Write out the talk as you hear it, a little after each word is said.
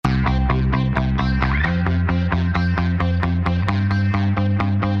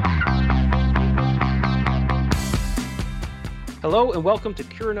Hello and welcome to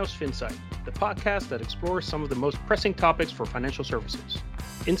Curinos FinSight, the podcast that explores some of the most pressing topics for financial services.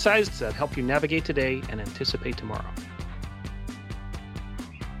 Insights that help you navigate today and anticipate tomorrow.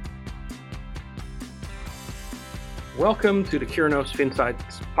 Welcome to the Curinos FinSight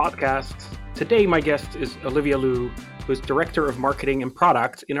podcast. Today my guest is Olivia Liu, who is Director of Marketing and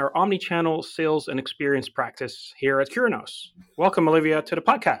Product in our Omnichannel Sales and Experience practice here at Curinos. Welcome, Olivia, to the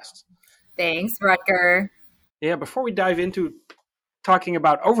podcast. Thanks, Rutger. Yeah, before we dive into talking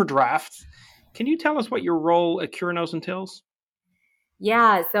about Overdraft, can you tell us what your role at Curinos entails?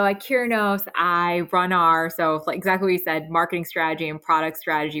 Yeah, so at Curinos, I run exactly what you said, marketing strategy and product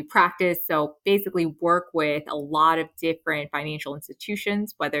strategy practice. So basically work with a lot of different financial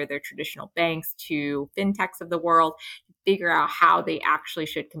institutions, whether they're traditional banks to fintechs of the world, figure out how they actually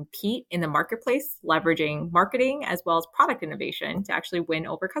should compete in the marketplace, leveraging marketing as well as product innovation to actually win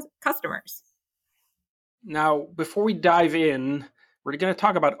over customers. Now, before we dive in, we're going to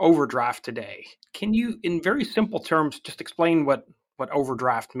talk about overdraft today. Can you, in very simple terms, just explain what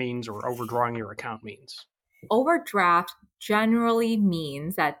overdraft means or overdrawing your account means? Overdraft generally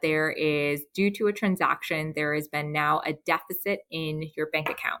means that due to a transaction, there has been now a deficit in your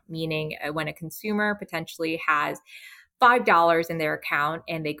bank account, meaning when a consumer potentially has $5 in their account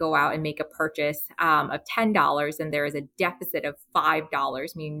and they go out and make a purchase of $10 and there is a deficit of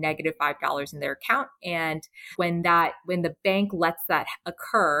 $5, meaning negative $5 in their account. And when the bank lets that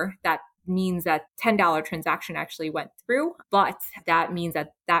occur, that means that $10 transaction actually went through, but that means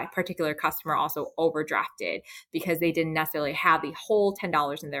that that particular customer also overdrafted because they didn't necessarily have the whole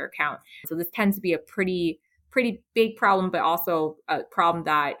 $10 in their account. So this tends to be a pretty big problem, but also a problem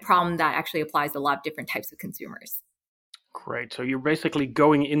that actually applies to a lot of different types of consumers. Great. So you're basically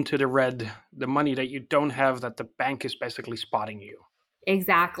going into the red, the money that you don't have, that the bank is basically spotting you.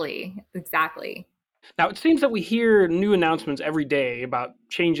 Exactly. Now, it seems that we hear new announcements every day about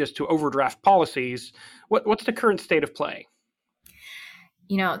changes to overdraft policies. What's the current state of play?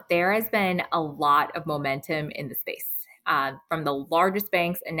 There has been a lot of momentum in the space. From the largest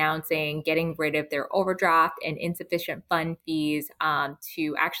banks announcing getting rid of their overdraft and insufficient fund fees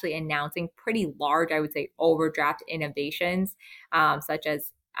to actually announcing pretty large, I would say, overdraft innovations, such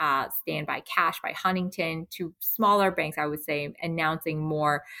as Standby Cash by Huntington, to smaller banks, I would say, announcing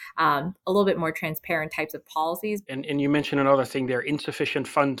more, a little bit more transparent types of policies. And you mentioned another thing there, insufficient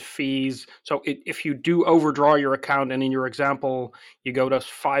fund fees. So if you do overdraw your account, and in your example, you go to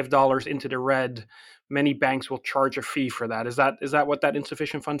 $5 into the red, many banks will charge a fee for that. Is that what that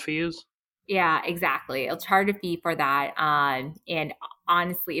insufficient fund fee is? Yeah, exactly. It'll charge a fee for that. And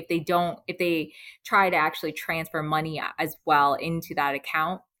honestly, if they try to actually transfer money as well into that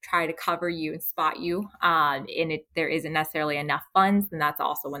account, try to cover you and spot you, there isn't necessarily enough funds, then that's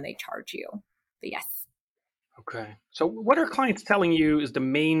also when they charge you. But yes. Okay. So what are clients telling you is the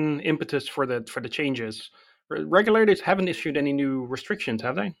main impetus for the changes? Regulators haven't issued any new restrictions,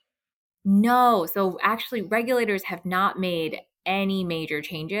 have they? No. So actually, regulators have not made any major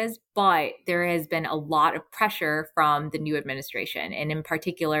changes, but there has been a lot of pressure from the new administration, and in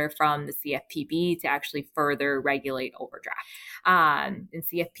particular from the CFPB, to actually further regulate overdraft. And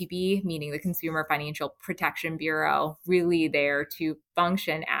CFPB, meaning the Consumer Financial Protection Bureau, really there to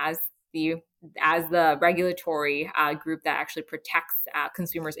function as the regulatory group that actually protects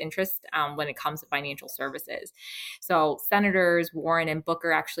consumers' interests when it comes to financial services. So Senators Warren and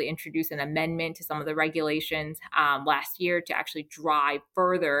Booker actually introduced an amendment to some of the regulations last year to actually drive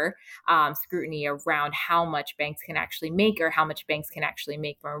further scrutiny around how much banks can actually make, or how much banks can actually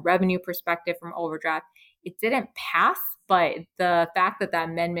make from a revenue perspective from overdraft. It didn't pass, but the fact that that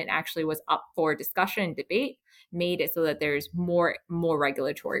amendment actually was up for discussion and debate made it so that there's more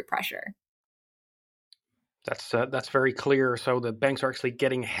regulatory pressure. That's very clear. So the banks are actually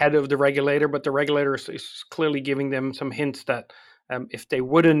getting ahead of the regulator, but the regulator is clearly giving them some hints that if they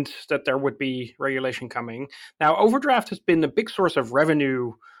wouldn't, that there would be regulation coming. Now, overdraft has been a big source of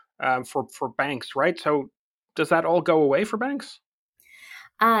revenue for banks, right? So does that all go away for banks?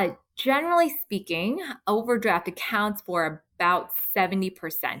 Generally speaking, overdraft accounts for about 70%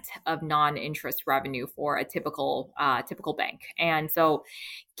 of non-interest revenue for a typical bank. And so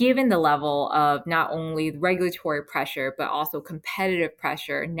given the level of not only regulatory pressure, but also competitive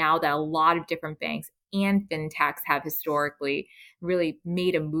pressure, now that a lot of different banks and fintechs have historically really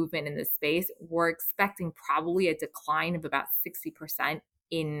made a movement in this space, we're expecting probably a decline of about 60%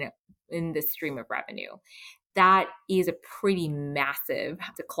 in the stream of revenue. That is a pretty massive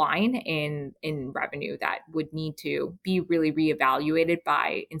decline in revenue that would need to be really reevaluated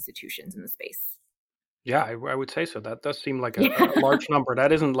by institutions in the space. Yeah, I would say so. That does seem like a Yeah. large number.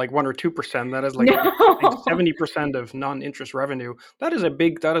 That isn't like 1 or 2%. That is like maybe No. 70% of non-interest revenue. That is a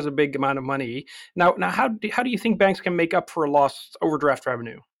big amount of money. Now, how do you think banks can make up for lost overdraft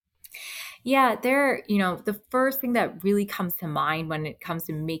revenue? Yeah, the first thing that really comes to mind when it comes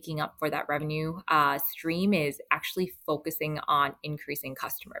to making up for that revenue stream is actually focusing on increasing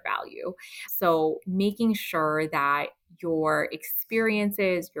customer value. So, making sure that your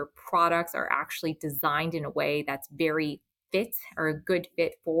experiences, your products are actually designed in a way that's very fit or a good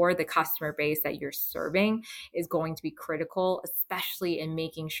fit for the customer base that you're serving is going to be critical, especially in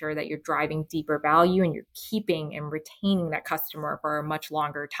making sure that you're driving deeper value and you're keeping and retaining that customer for a much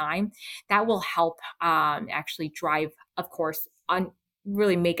longer time. That will help actually drive, of course,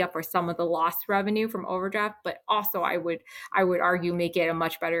 really make up for some of the lost revenue from overdraft, but also I would argue make it a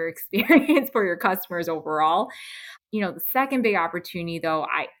much better experience for your customers overall. The second big opportunity, though,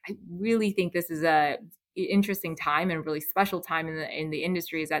 I really think this is a interesting time and really special time in the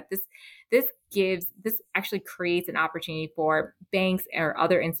industry, is that this actually creates an opportunity for banks or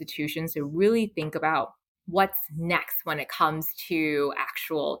other institutions to really think about what's next when it comes to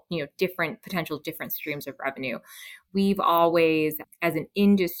actual, different streams of revenue. We've always, as an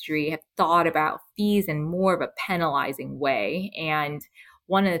industry, have thought about fees in more of a penalizing way. And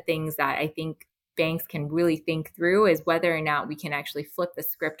one of the things that I think banks can really think through is whether or not we can actually flip the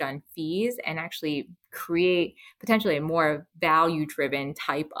script on fees and actually create potentially a more value driven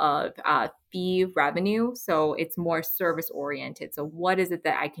type of fee revenue. So it's more service oriented. So, what is it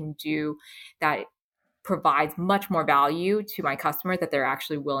that I can do that provides much more value to my customer that they're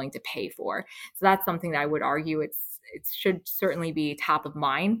actually willing to pay for? So that's something that I would argue it should certainly be top of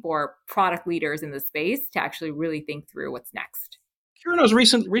mind for product leaders in the space to actually really think through what's next. Curinos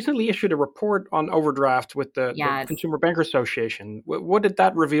recently issued a report on overdraft with the Yes. Consumer Banker Association. What did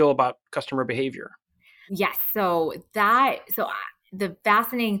that reveal about customer behavior? Yes. The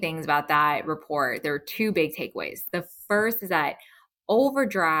fascinating things about that report, there are two big takeaways. The first is that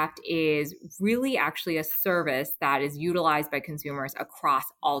overdraft is really actually a service that is utilized by consumers across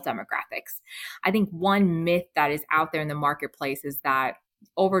all demographics. I think one myth that is out there in the marketplace is that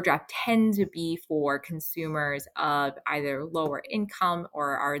overdraft tend to be for consumers of either lower income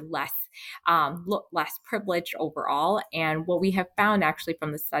or are less privileged overall. And what we have found actually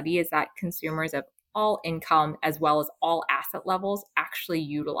from the study is that consumers of all income as well as all asset levels actually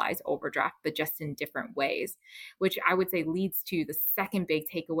utilize overdraft, but just in different ways, which I would say leads to the second big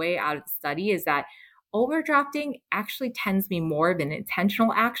takeaway out of the study is that overdrafting actually tends to be more of an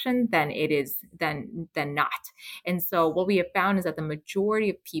intentional action than it is than not. And so what we have found is that the majority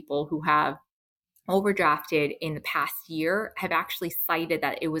of people who have overdrafted in the past year have actually cited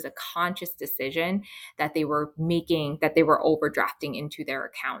that it was a conscious decision that they were making, that they were overdrafting into their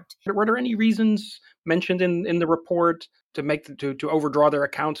account. Were there any reasons mentioned in the report to overdraw their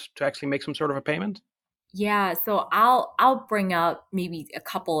accounts to actually make some sort of a payment? Yeah, so I'll bring up maybe a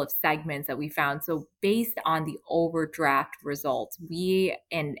couple of segments that we found. So based on the overdraft results, we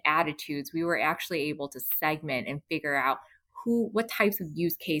and attitudes, we were actually able to segment and figure out what types of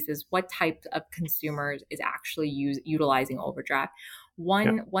use cases, what type of consumers is actually utilizing overdraft.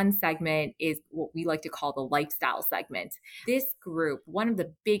 Yeah. One segment is what we like to call the lifestyle segment. This group, one of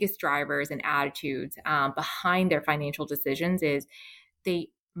the biggest drivers and attitudes behind their financial decisions is they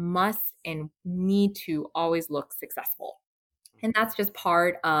must and need to always look successful. And that's just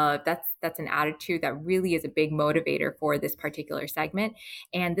part of that's an attitude that really is a big motivator for this particular segment.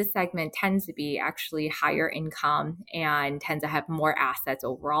 And this segment tends to be actually higher income and tends to have more assets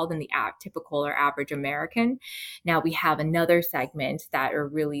overall than the typical or average American. Now we have another segment that are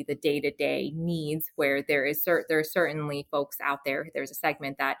really the day-to-day needs, where there are certainly folks out there. There's a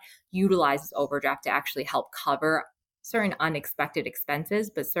segment that utilizes overdraft to actually help cover certain unexpected expenses,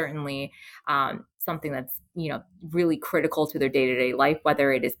 but certainly something that's really critical to their day-to-day life,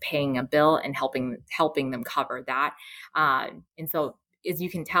 whether it is paying a bill and helping them cover that. And so, as you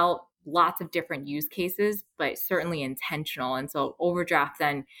can tell, lots of different use cases, but certainly intentional. And so, overdraft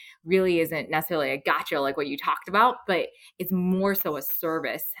then really isn't necessarily a gotcha like what you talked about, but it's more so a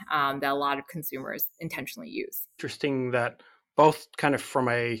service that a lot of consumers intentionally use. Interesting that both kind of from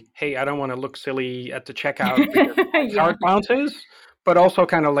a, hey, I don't want to look silly at the checkout because my Yeah, card bounces, but also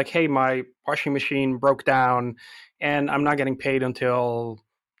kind of like, hey, my washing machine broke down and I'm not getting paid until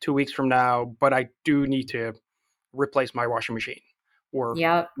 2 weeks from now, but I do need to replace my washing machine, or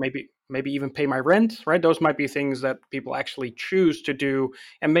yeah, maybe even pay my rent, right? Those might be things that people actually choose to do,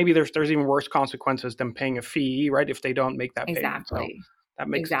 and maybe there's even worse consequences than paying a fee, right, if they don't make that payment. So exactly, that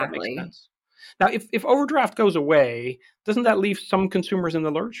makes exactly. sense. Now, if overdraft goes away, doesn't that leave some consumers in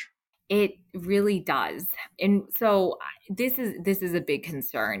the lurch? It really does. And so this is a big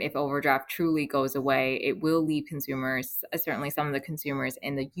concern. If overdraft truly goes away, it will leave consumers, certainly some of the consumers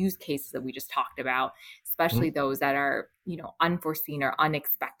in the use cases that we just talked about, especially Mhm. those that are, unforeseen or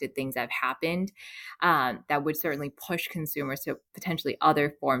unexpected things that have happened, that would certainly push consumers to potentially other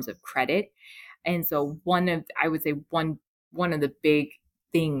forms of credit. And so I would say one of the big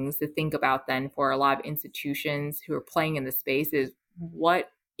things to think about then for a lot of institutions who are playing in the space is,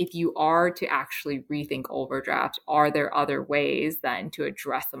 what if you are to actually rethink overdraft, are there other ways then to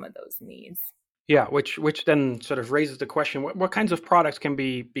address some of those needs? Yeah, which then sort of raises the question: what kinds of products can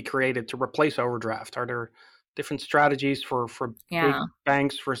be created to replace overdraft? Are there different strategies for Yeah. big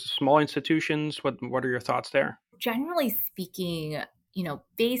banks versus small institutions? What are your thoughts there? Generally speaking,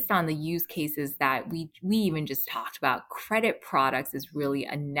 based on the use cases that we even just talked about, credit products is really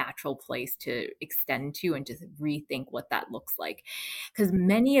a natural place to extend to and to rethink what that looks like. Because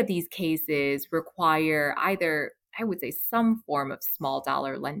many of these cases require either, I would say, some form of small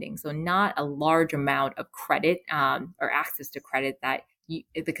dollar lending. So not a large amount of credit, or access to credit that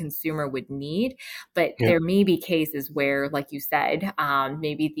the consumer would need. But Yeah. there may be cases where, like you said,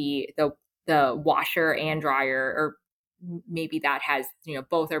 maybe the washer and dryer, or maybe that has,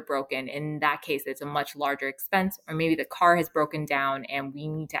 both are broken. In that case, it's a much larger expense. Or maybe the car has broken down and we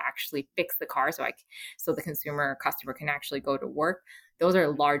need to actually fix the car so the consumer or customer can actually go to work. Those are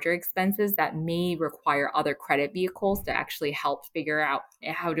larger expenses that may require other credit vehicles to actually help figure out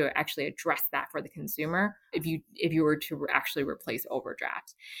how to actually address that for the consumer if you were to actually replace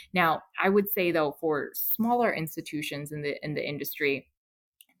overdraft. Now, I would say though, for smaller institutions in the industry,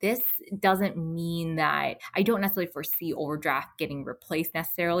 this doesn't mean that I don't necessarily foresee overdraft getting replaced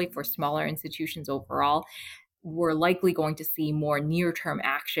necessarily for smaller institutions overall. We're likely going to see more near-term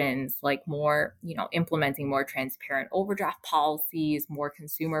actions, like more, implementing more transparent overdraft policies, more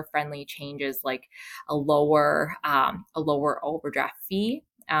consumer-friendly changes, like a lower overdraft fee,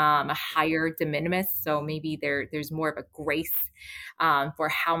 a higher de minimis. So maybe there's more of a grace, for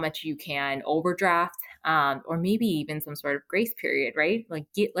how much you can overdraft, or maybe even some sort of grace period, right? Like,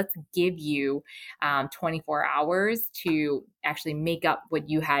 let's give you 24 hours to actually make up what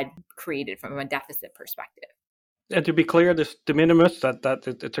you had created from a deficit perspective. And to be clear, this de minimis,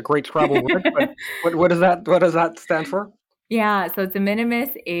 it's a great Scrabble word, but what does that stand for? Yeah, so de minimis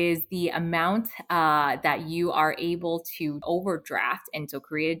is the amount that you are able to overdraft and so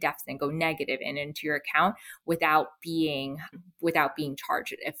create a deficit and go negative and into your account without being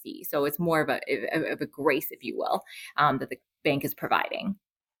charged a fee. So it's more of a grace, if you will, that the bank is providing.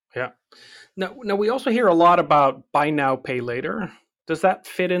 Yeah. Now we also hear a lot about buy now, pay later. Does that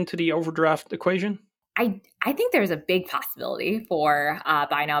fit into the overdraft equation? I think there's a big possibility for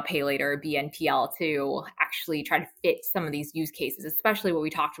buy now, pay later, BNPL, to actually try to fit some of these use cases, especially what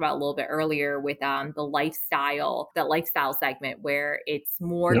we talked about a little bit earlier with that lifestyle segment where it's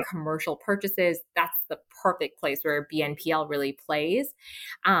more Yeah. commercial purchases. That's the perfect place where BNPL really plays.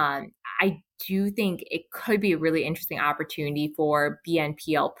 I do think it could be a really interesting opportunity for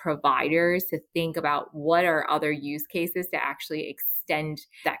BNPL providers to think about what are other use cases to actually extend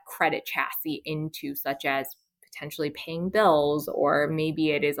that credit chassis into, such as potentially paying bills, or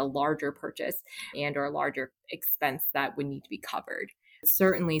maybe it is a larger purchase and or a larger expense that would need to be covered. It's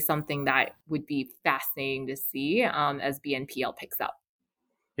certainly something that would be fascinating to see, as BNPL picks up.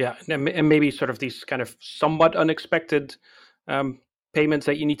 Yeah, and maybe sort of these kind of somewhat unexpected um, payments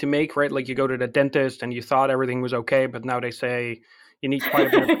that you need to make, right? Like you go to the dentist and you thought everything was okay, but now they say you need quite a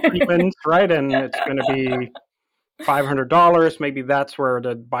bit of treatment, right? And it's going to be $500. Maybe that's where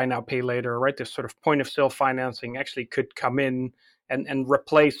the buy now, pay later, right? This sort of point of sale financing actually could come in and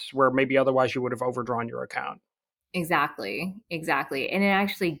replace where maybe otherwise you would have overdrawn your account. Exactly, exactly. And it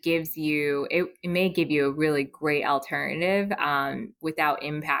actually it may give you a really great alternative, without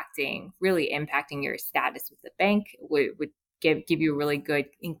really impacting your status with the bank. Would give you a really good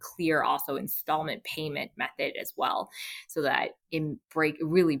and clear also installment payment method as well, so that it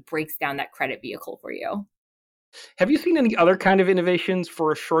really breaks down that credit vehicle for you. Have you seen any other kind of innovations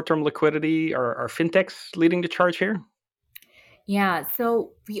for short-term liquidity or fintechs leading the charge here? Yeah,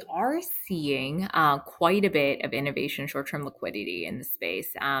 so we are seeing quite a bit of innovation, short-term liquidity in the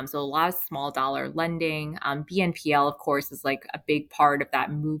space. So a lot of small dollar lending. BNPL, of course, is like a big part of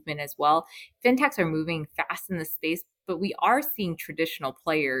that movement as well. Fintechs are moving fast in the space, but we are seeing traditional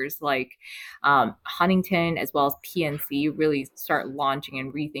players like Huntington as well as PNC really start launching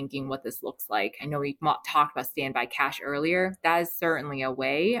and rethinking what this looks like. I know we talked about standby cash earlier. That is certainly a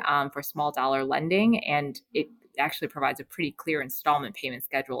way, for small dollar lending, and it actually provides a pretty clear installment payment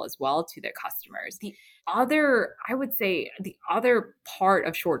schedule as well to their customers. I would say the other part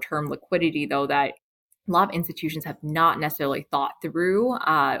of short-term liquidity, though, that a lot of institutions have not necessarily thought through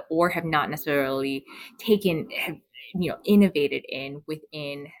or have not necessarily innovated in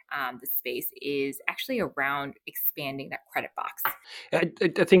within the space is actually around expanding that credit box. I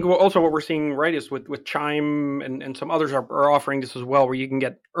think also what we're seeing, right, is with Chime and some others are offering this as well, where you can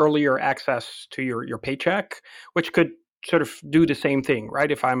get earlier access to your paycheck, which could sort of do the same thing,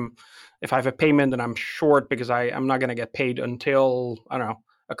 right? If I have a payment and I'm short because I'm not going to get paid until, I don't know,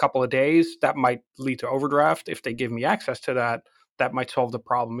 a couple of days, that might lead to overdraft. If they give me access to that, that might solve the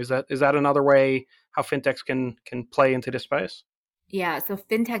problem. Is that another way how fintechs can play into this space? Yeah, so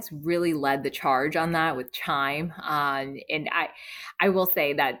fintechs really led the charge on that with Chime, and I will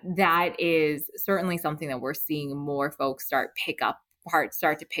say that is certainly something that we're seeing more folks start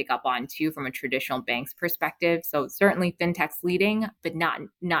to pick up on too from a traditional bank's perspective. So certainly fintechs leading, but not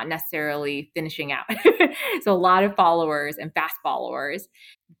necessarily finishing out. So a lot of followers and fast followers.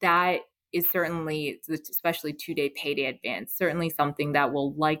 That is certainly, especially 2-day payday advance, certainly something that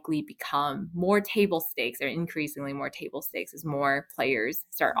will likely become more table stakes or increasingly more table stakes as more players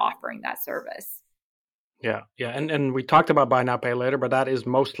start offering that service. Yeah, and we talked about buy now pay later, but that is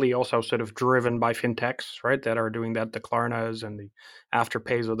mostly also sort of driven by fintechs, right? That are doing that, the Klarnas and the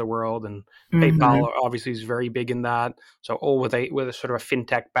Afterpays of the world, and Mm-hmm. PayPal obviously is very big in that. So all with a sort of a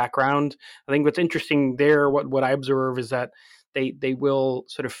fintech background. I think what's interesting there, what I observe is that they will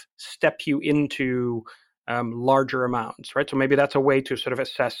sort of step you into larger amounts, right? So maybe that's a way to sort of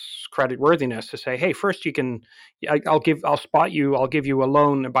assess credit worthiness, to say, hey, first I'll give you a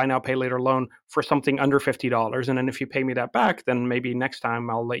loan, a buy now pay later loan for something under $50, and then if you pay me that back, then maybe next time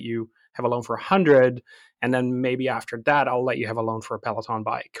I'll let you have a loan for 100, and then maybe after that I'll let you have a loan for a Peloton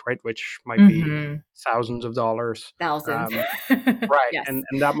bike, right? Which might be Mm-hmm. thousands of dollars. Thousands. Right. Yes. And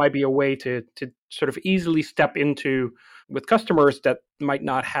that might be a way to sort of easily step into with customers that might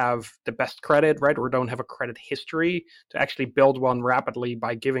not have the best credit, right, or don't have a credit history, to actually build one rapidly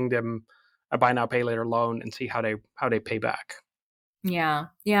by giving them a buy now pay later loan and see how they pay back. Yeah.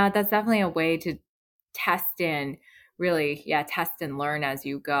 Yeah, that's definitely a way to test and really, yeah, test and learn as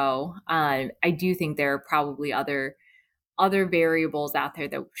you go. I do think there are probably other variables out there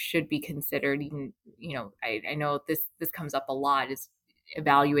that should be considered. Even, I know this comes up a lot, is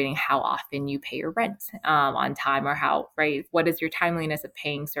evaluating how often you pay your rent on time, or how, right, what is your timeliness of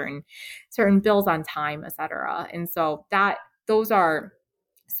paying certain bills on time, etc. And so that those are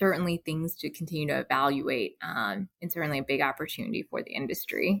certainly things to continue to evaluate, and certainly a big opportunity for the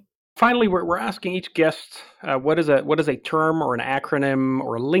industry. Finally, we're asking each guest what is a term or an acronym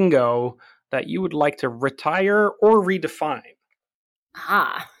or a lingo that you would like to retire or redefine.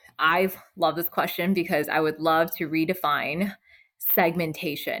 I love this question because I would love to redefine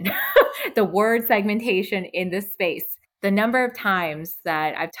segmentation, the word segmentation in this space. The number of times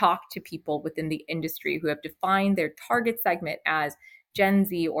that I've talked to people within the industry who have defined their target segment as Gen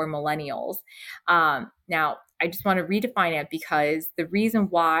Z or millennials. Now, I just want to redefine it, because the reason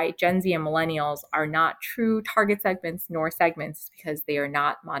why Gen Z and millennials are not true target segments nor segments is because they are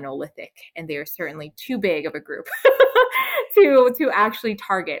not monolithic, and they are certainly too big of a group to actually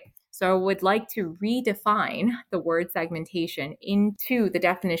target. So I would like to redefine the word segmentation into the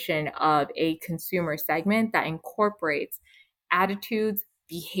definition of a consumer segment that incorporates attitudes,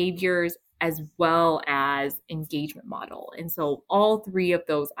 behaviors, as well as engagement model. And so all three of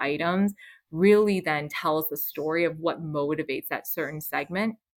those items really then tell us the story of what motivates that certain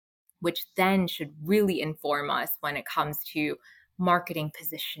segment, which then should really inform us when it comes to marketing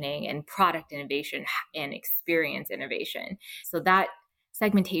positioning and product innovation and experience innovation. So that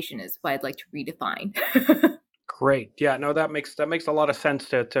segmentation is what I'd like to redefine. Great. Yeah, no, that makes a lot of sense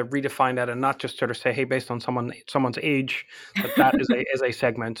to redefine that and not just sort of say, hey, based on someone's age, that is a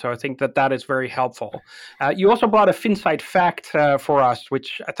segment. So I think that is very helpful. You also brought a FinSight fact for us,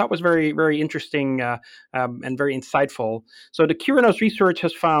 which I thought was very, very interesting and very insightful. So the Curinos research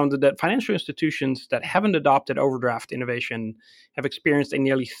has found that financial institutions that haven't adopted overdraft innovation have experienced a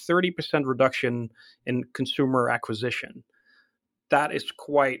nearly 30% reduction in consumer acquisition. That is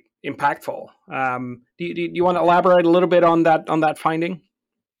quite impactful. Do you want to elaborate a little bit on that finding?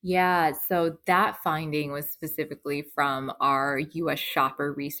 Yeah, so that finding was specifically from our US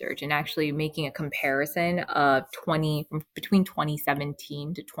shopper research, and actually making a comparison of between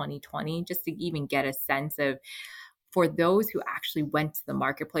 2017 to 2020, just to even get a sense of, for those who actually went to the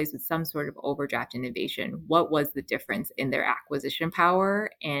marketplace with some sort of overdraft innovation, what was the difference in their acquisition power,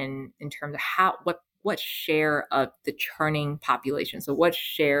 and in terms of what share of the churning population, so what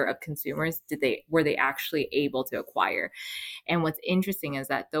share of consumers were they actually able to acquire. And what's interesting is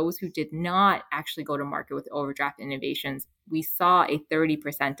that those who did not actually go to market with overdraft innovations, we saw a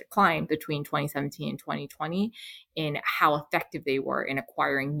 30% decline between 2017 and 2020 in how effective they were in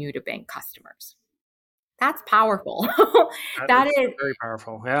acquiring new to bank customers. That's powerful. That is is very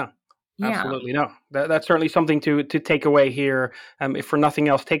powerful. Yeah. yeah. Absolutely. No, that's certainly something to take away here. If for nothing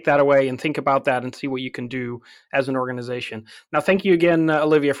else, take that away and think about that and see what you can do as an organization. Now, thank you again,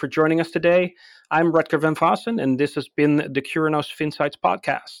 Olivia, for joining us today. I'm Rutger van Vossen, and this has been the Curanos Finsights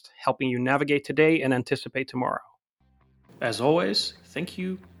podcast, helping you navigate today and anticipate tomorrow. As always, thank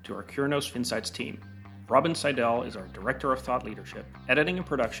you to our Curanos Finsights team. Robin Seidel is our Director of Thought Leadership, editing and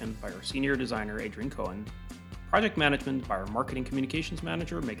production by our Senior Designer, Adrian Cohen, project management by our Marketing Communications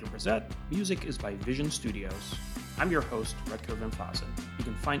Manager, Megan Brissett. Music is by Vision Studios. I'm your host, Rutger van Vossen. You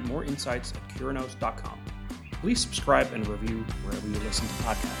can find more insights at curanos.com. Please subscribe and review wherever you listen to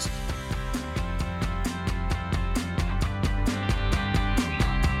podcasts.